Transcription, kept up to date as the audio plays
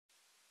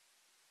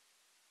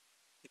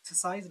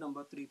Exercise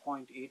number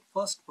 3.8,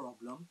 first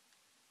problem.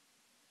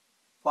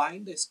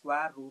 Find the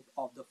square root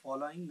of the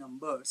following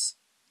numbers.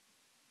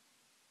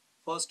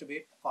 First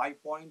bit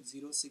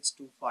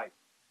 5.0625.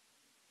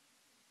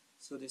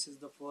 So this is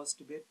the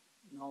first bit.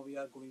 Now we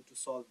are going to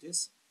solve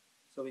this.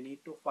 So we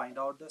need to find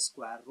out the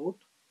square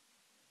root.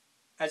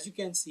 As you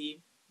can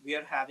see, we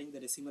are having the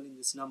decimal in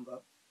this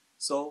number.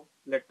 So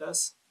let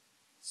us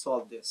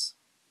solve this.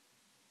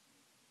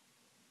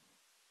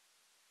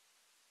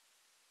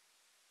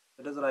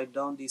 Let us write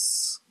down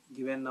this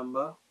given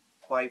number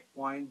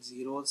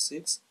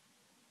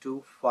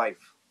 5.0625.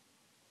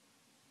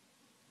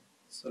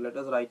 So let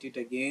us write it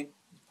again,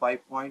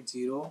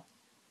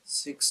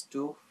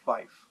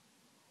 5.0625.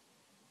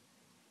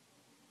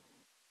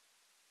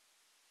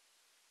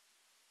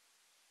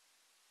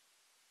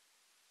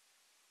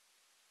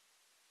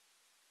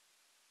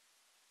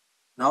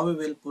 Now we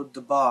will put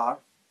the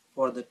bar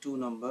for the two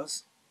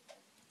numbers.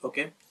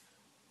 Okay,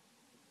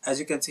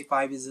 as you can see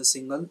 5 is a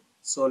single,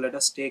 so let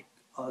us take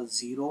a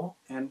 0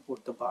 and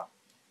put the bar.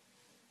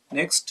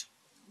 Next,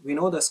 we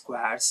know the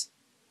squares.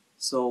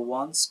 So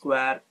 1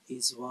 square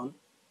is 1,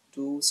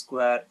 2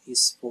 square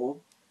is 4,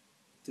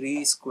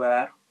 3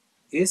 square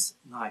is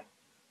 9.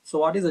 So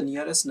what is the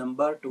nearest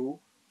number to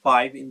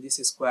 5 in this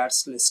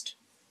squares list?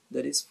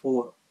 That is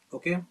 4.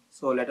 Okay,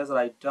 so let us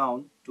write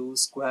down 2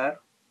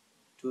 square,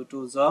 2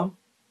 2s are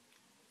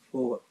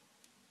 4.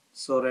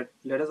 So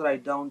let us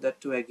write down that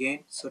 2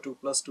 again. So 2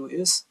 plus 2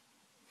 is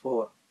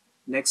 4.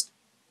 Next,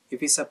 if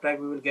we subtract,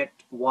 we will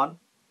get 1,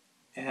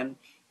 and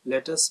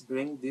let us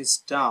bring this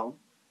down.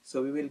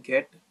 So we will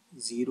get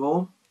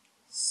 0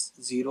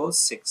 0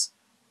 6.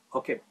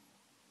 Okay,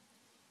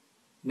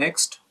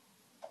 next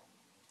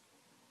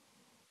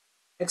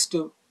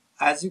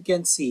as you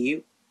can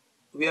see,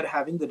 we are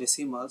having the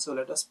decimal, so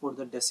let us put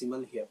the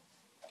decimal here.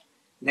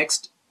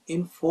 Next,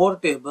 in 4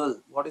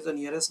 table, what is the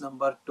nearest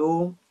number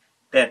to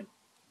 10?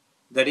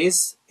 That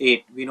is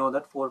 8. We know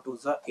that 4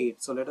 2s are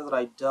 8. So let us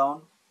write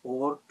down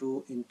 4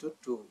 2 into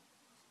 2.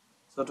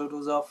 So 2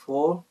 2s are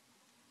 4,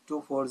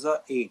 2 4s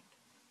are 8.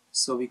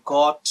 So we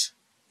got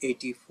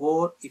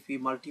 84 if we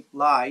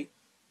multiply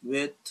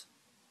with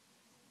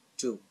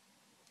 2.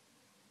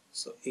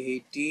 So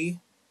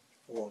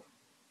 84.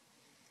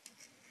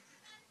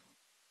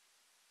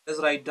 Let's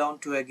write down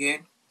 2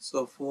 again.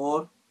 So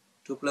 4,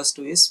 2 plus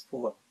 2 is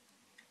 4.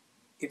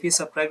 If we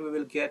subtract, we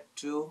will get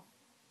 2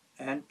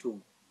 and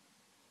 2.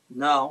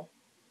 Now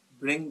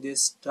bring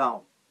this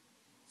down.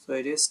 So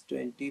it is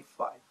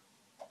 25.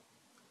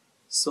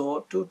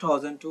 So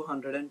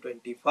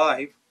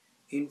 2225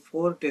 in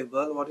 4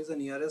 table, what is the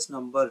nearest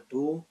number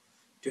to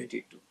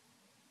 22?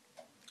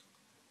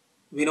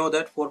 We know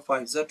that 4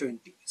 5s are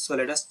 20. So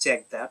let us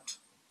check that.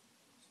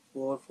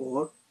 4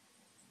 4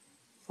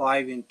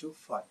 5 into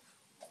 5.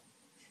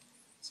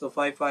 So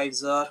 5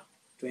 5s are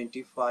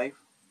 25.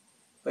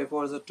 5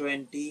 4s are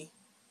 20.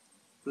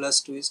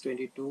 Plus 2 is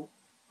 22.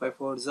 5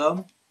 4s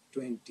are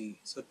 20.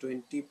 So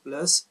 20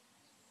 plus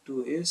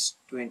 2 is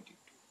 22.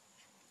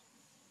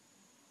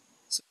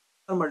 So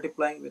after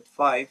multiplying with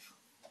 5,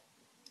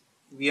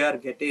 we are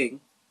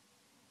getting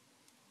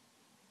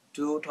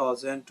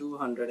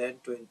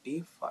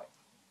 2225.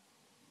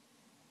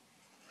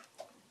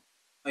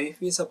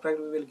 If we subtract,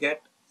 we will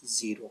get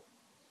 0.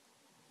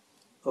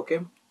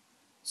 Okay,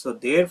 so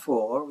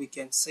therefore we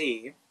can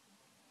say,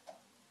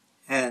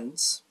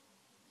 hence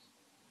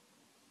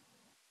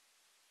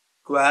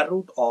square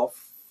root of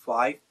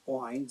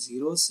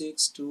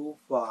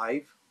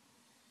 5.0625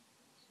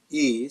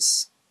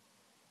 is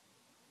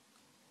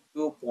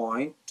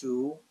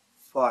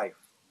 2.25.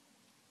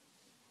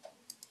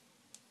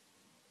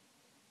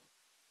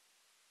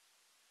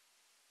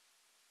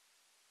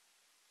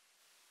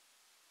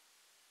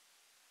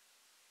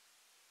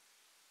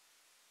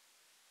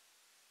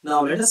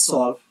 Now let us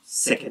solve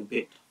second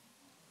bit.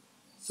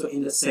 So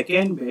in the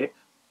second bit,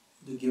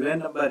 the given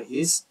number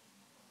is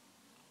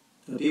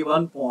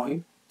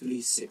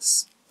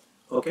 31.36.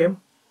 Okay,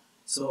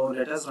 so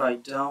let us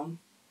write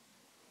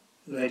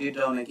it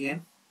down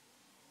again.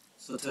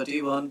 So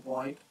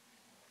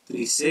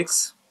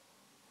 31.36.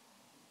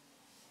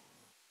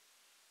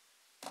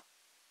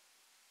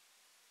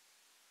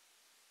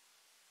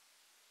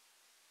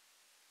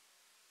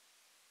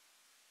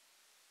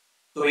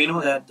 So we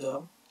know that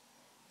the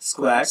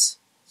squares,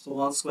 so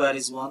 1 square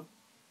is 1,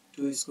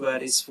 2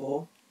 square is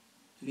 4,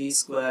 3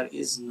 square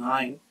is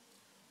 9,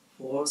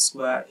 4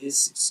 square is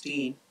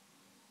 16,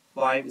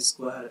 5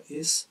 square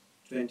is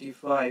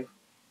 25,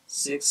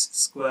 6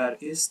 square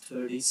is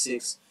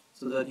 36.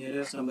 So the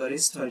nearest number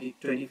is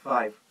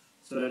 25.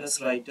 So let us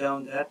write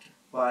down that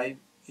 5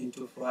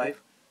 into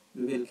 5,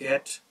 we will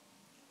get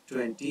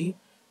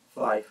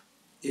 25.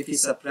 If we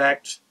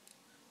subtract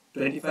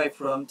 25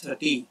 from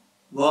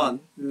 31,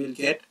 we will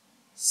get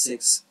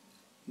 6.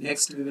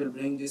 Next, we will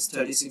bring this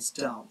 36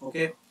 down.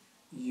 Okay,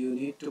 you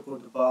need to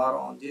put the bar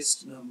on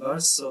this number.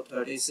 So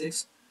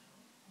 36.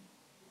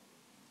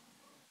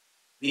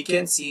 We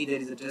can see there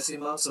is a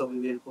decimal, so we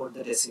will put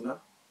the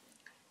decimal.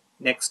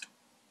 Next,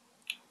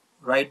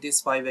 write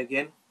this 5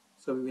 again.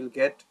 So we will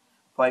get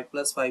 5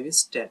 plus 5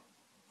 is 10.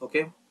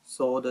 Okay,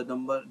 so the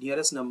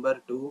nearest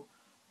number to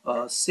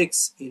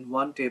 6 in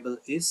one table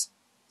is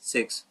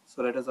 6.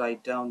 So let us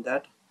write down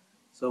that.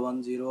 So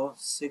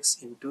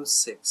 106 into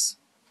 6.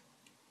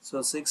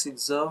 So 6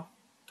 is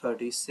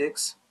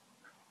 36.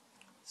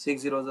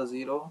 6 zeros are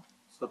 0.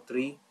 So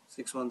 3.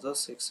 6 ones are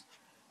 6.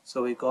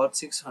 So we got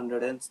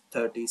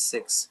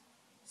 636.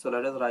 So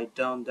let us write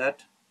down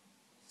that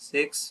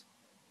 6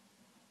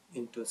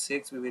 into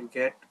 6 we will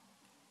get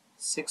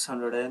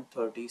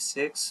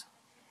 636.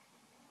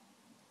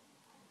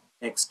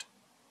 Next,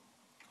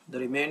 the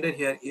remainder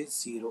here is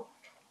 0.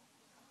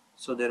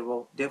 So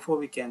therefore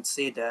we can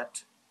say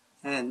that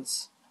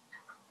hence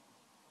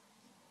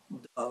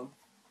the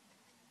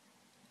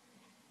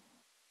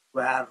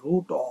square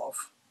root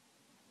of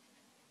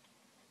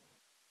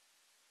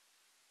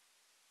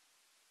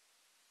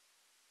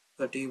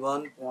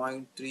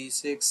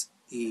 31.36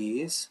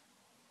 is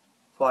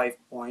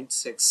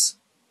 5.6.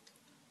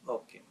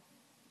 Okay.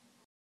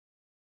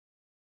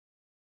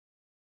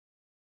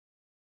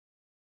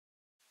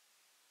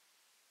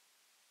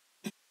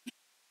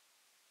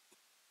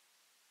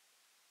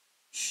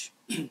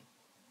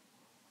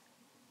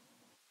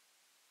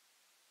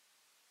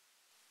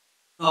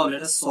 Now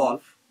let us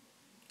solve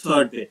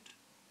third bit.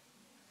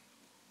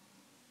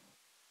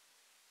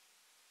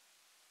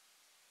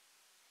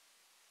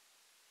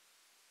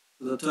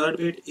 The third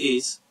bit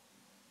is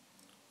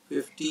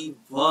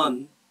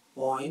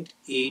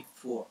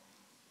 51.84.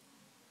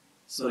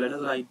 So let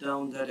us write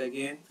down that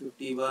again,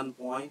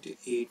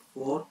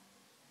 51.84.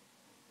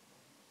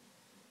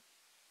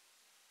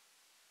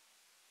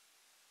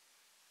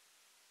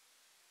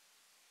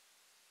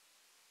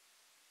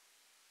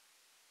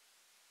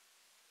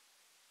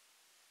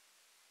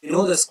 You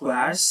know the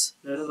squares.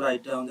 Let us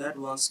write down that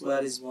 1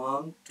 square is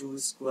 1, 2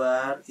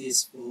 square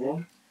is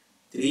 4,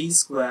 3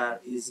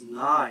 square is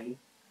 9,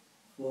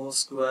 4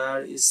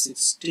 square is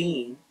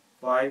 16,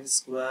 5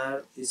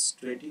 square is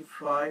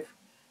 25,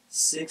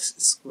 6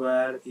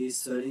 square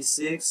is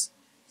 36,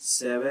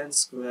 7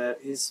 square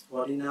is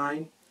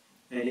 49,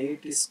 and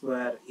 8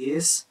 square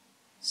is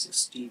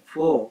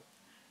 64.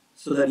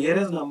 So the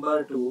nearest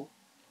number to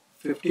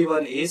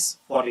 51 is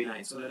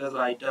 49. So let us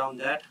write down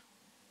that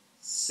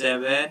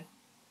 7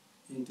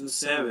 into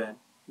 7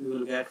 we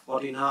will get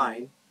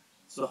 49.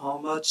 So how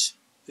much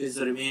is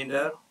the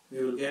remainder?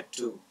 We will get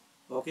 2.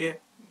 Okay,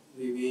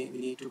 we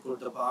need to put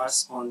the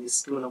bars on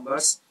these two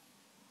numbers.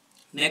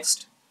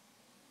 Next,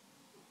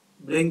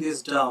 bring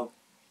this down,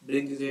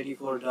 bring this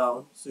 84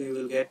 down, so you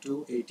will get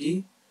to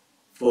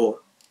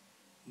 84.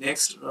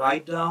 Next,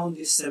 write down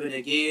this 7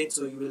 again,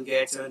 so you will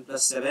get 7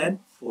 plus 7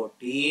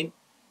 14.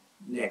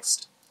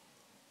 Next,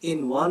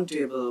 in one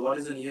table what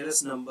is the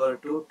nearest number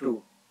to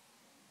 2?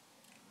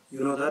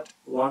 You know that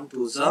 1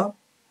 2s are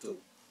 2.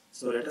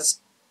 So let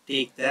us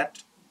take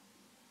that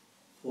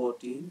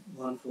 14,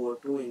 1 4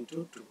 2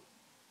 into 2.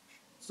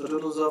 So 2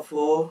 2s are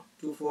 4,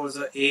 2 4s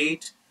are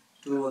 8,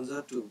 2 1s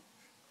are 2.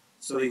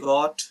 So we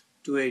got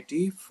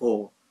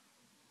 284.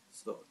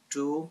 So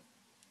 2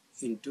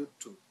 into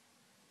 2.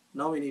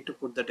 Now we need to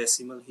put the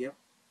decimal here.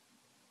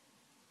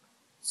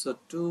 So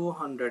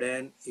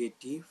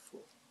 284.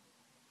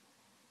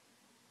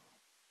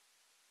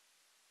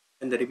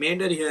 And the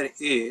remainder here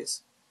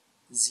is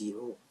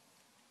 0.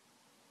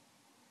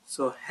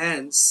 So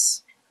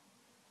hence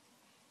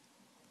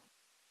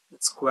the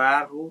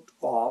square root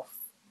of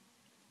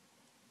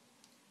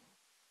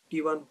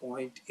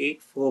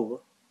 51.84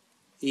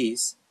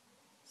 is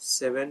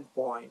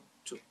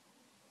 7.2.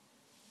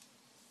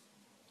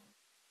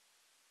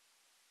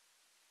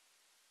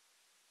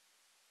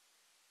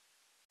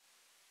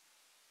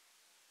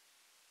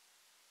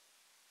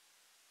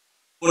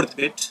 Fourth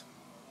bit.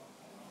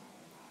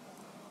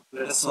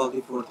 Let us solve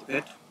the fourth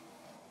bit.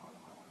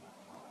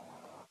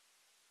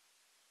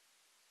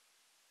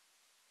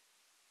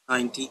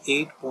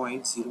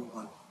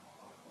 98.01.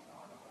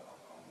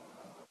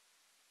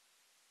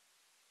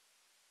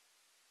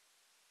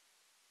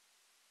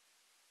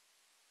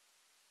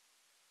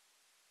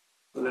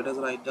 So let us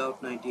write down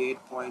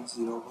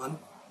 98.01.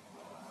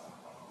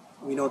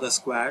 We know the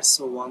squares.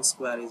 So 1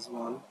 square is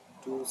 1,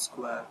 2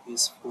 square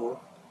is 4,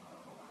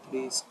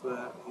 3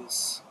 square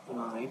is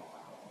 9,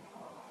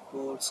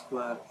 4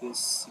 square is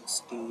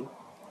 16,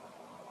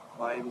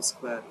 5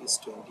 square is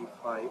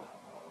 25,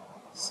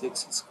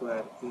 6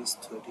 square is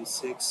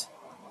 36,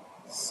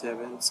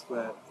 7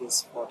 square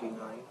is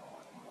 49,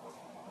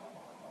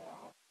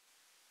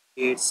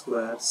 8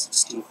 square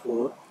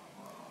 64,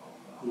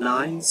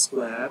 9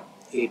 square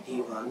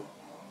 81,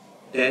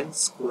 10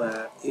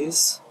 square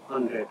is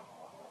 100.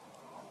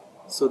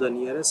 So the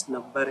nearest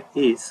number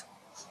is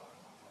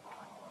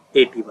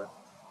 81.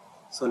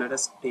 So let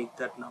us take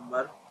that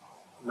number.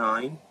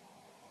 9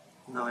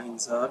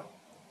 nines are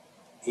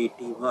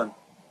 81.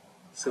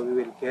 So we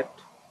will get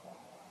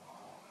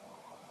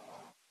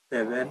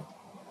 7.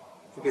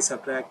 If we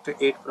subtract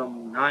 8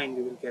 from 9,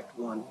 we will get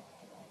 1.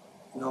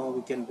 Now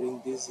we can bring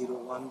this 0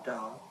 1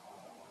 down.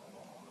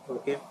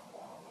 Okay.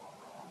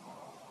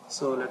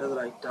 So let us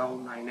write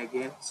down 9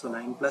 again. So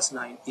 9 plus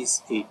 9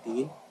 is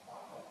 18.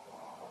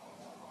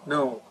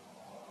 Now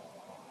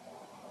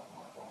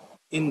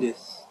in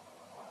this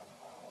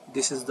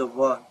is the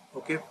 1.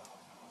 Okay,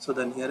 so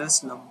the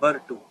nearest number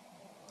to,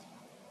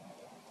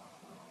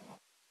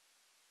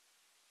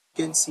 you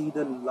can see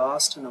the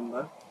last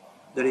number,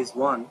 that is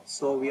 1.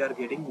 So we are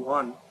getting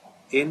 1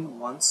 in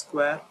 1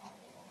 square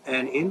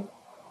and in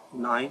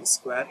 9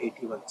 square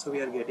 81. So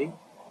we are getting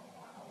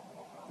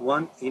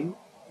 1 in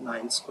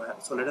 9 square.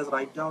 So let us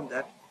write down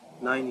that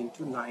 9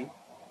 into 9,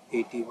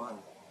 81.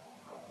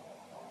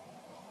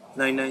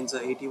 9 9s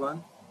are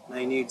 81,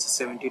 9 8s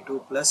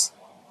 72 plus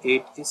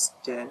 8 is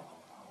 10.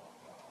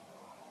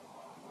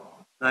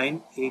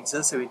 9 8s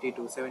are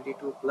 72,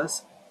 72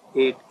 plus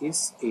 8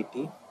 is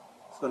 80.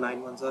 So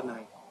 9 1s are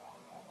 9.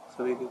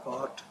 So we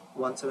got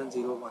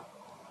 1701.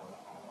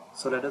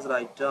 So let us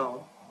write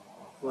down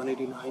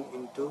 189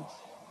 into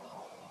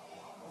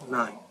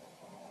 9,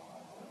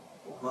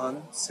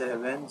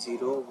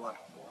 1701.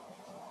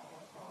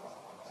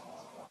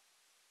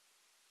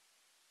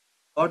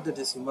 Got the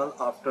decimal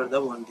after the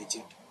 1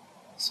 digit.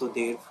 So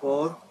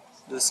therefore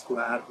the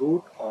square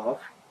root of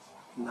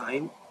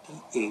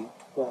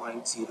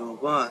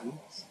 98.01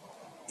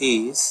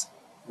 is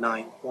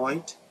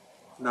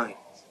 9.9.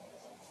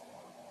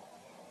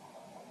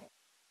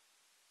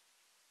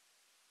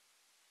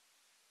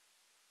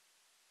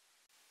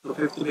 So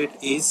fifth bit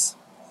is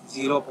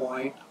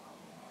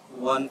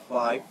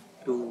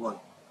 0.1521.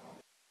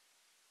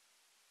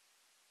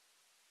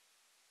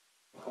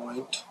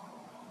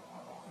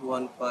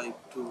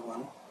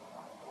 0.1521.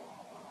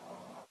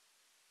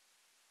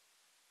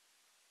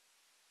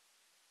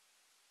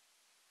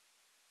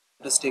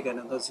 Let us take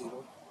another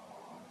 0.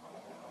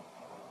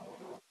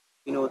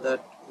 We know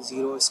that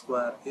 0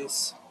 square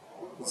is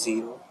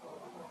 0.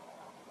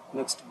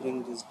 Next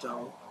bring this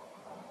down.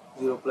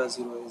 0 plus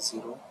 0 is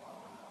 0.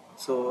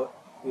 So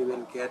we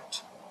will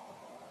get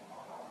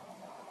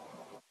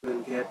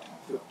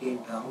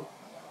 15 down.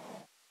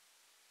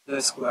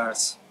 The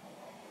squares.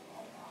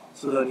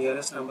 So the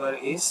nearest number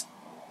is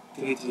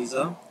 3 3s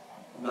are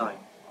 9.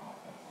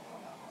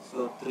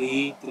 So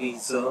 3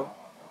 3s are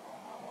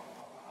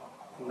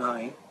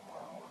 9.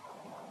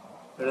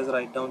 Let us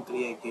write down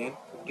 3 again.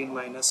 15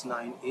 minus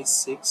 9 is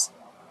 6.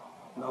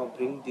 Now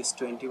bring this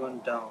 21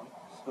 down.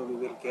 So we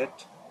will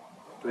get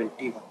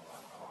 21.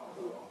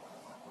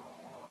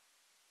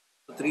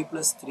 So 3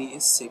 plus 3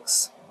 is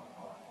 6.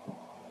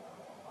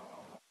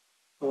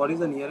 So what is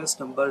the nearest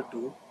number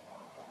to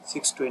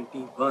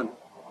 621?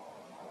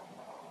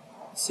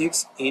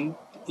 6 in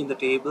the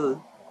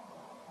table.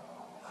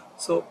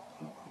 So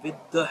with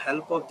the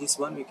help of this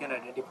one we can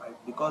identify,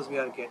 because we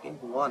are getting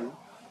 1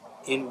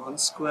 in 1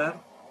 square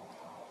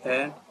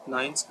and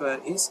 9 square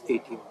is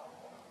 81.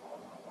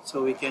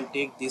 So we can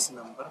take this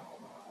number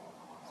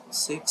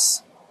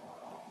 6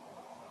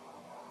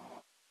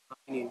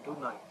 9 into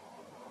 9.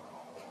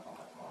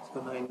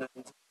 So 9 9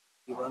 is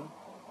 51.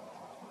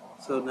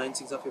 So 9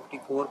 6 are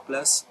 54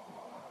 plus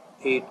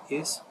 8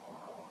 is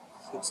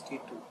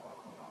 62.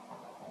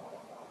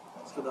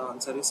 So the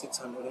answer is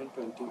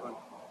 621.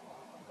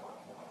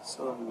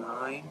 So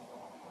 9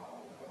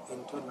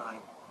 into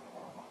 9,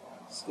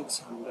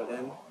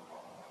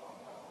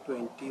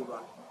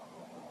 621.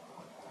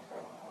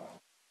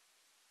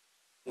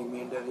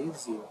 Remainder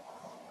is 0.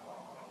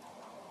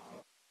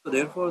 So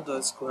therefore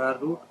the square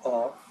root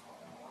of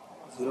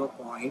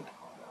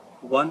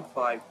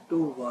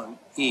 0.1521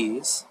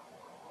 is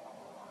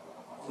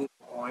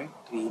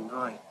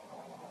 0.39.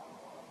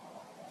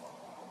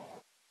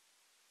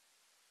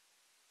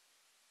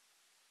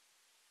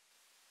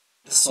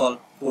 Solve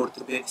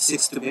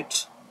sixth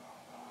bit.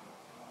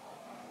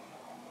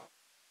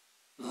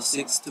 The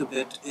sixth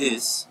bit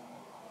is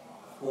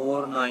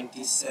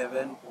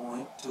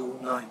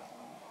 497.29.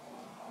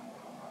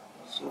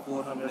 So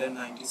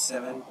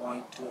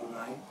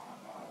 497.29.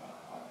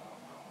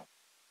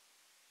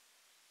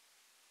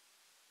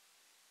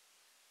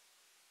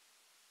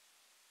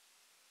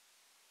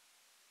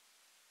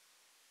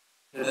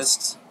 Let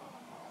us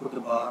put the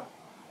bar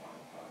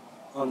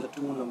on the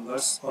two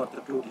numbers or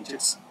the two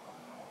digits.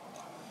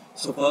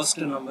 So first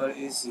number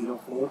is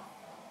 04.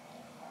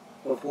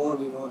 For 4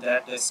 we know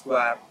that the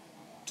square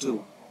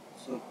 2.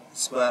 So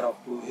square of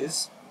 2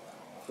 is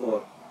 4.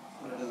 So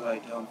let us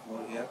write down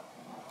 4 here.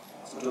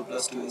 So 2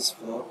 plus 2 is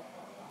 4.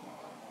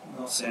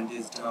 Now send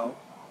this down.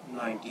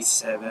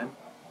 97.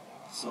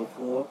 So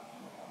 4.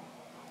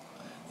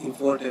 In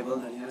 4 table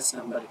the nearest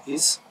number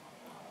is,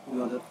 we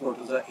know that 4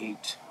 to the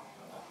 8.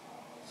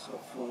 So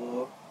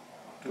 4,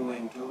 2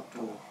 into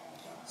 2.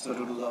 So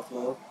 2 to the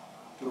 4,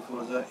 2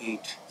 4 the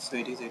 8. So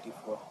it is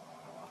 84.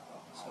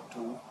 So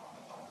 2.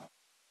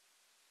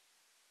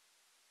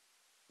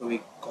 So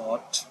we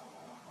got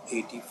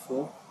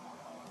 84.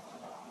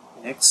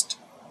 Next,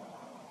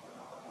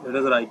 let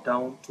us write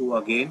down 2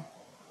 again.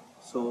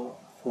 So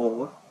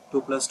 4,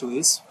 2 plus 2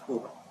 is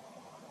 4.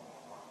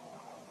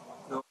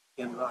 Now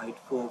we can write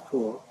 4,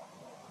 4.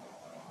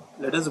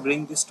 Let us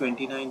bring this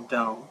 29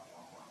 down.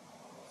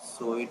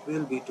 So it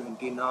will be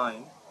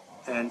 29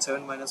 and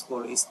 7 minus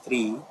 4 is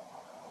 3,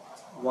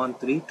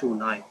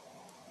 1329.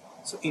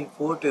 So in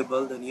 4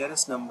 table, the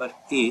nearest number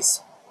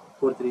is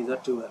 4 3s are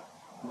 12.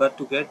 But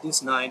to get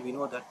this 9, we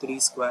know that 3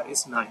 square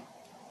is 9.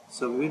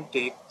 So we will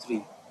take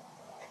 3.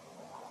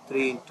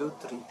 3 into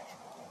 3.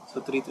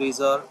 So 3 3s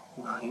are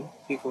 9.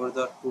 3 4s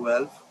are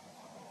 12.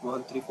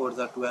 1 3 4s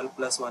are 12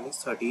 plus 1 is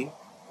 13.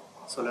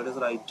 So let us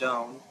write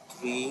down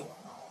 3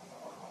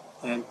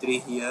 and 3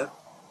 here.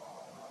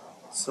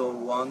 So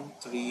 1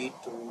 3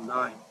 2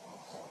 9.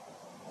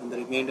 And the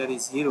remainder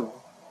is 0.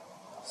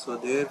 So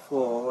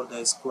therefore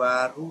the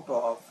square root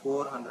of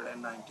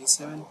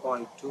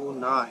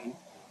 497.29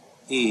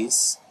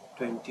 is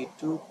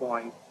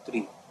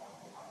 22.3.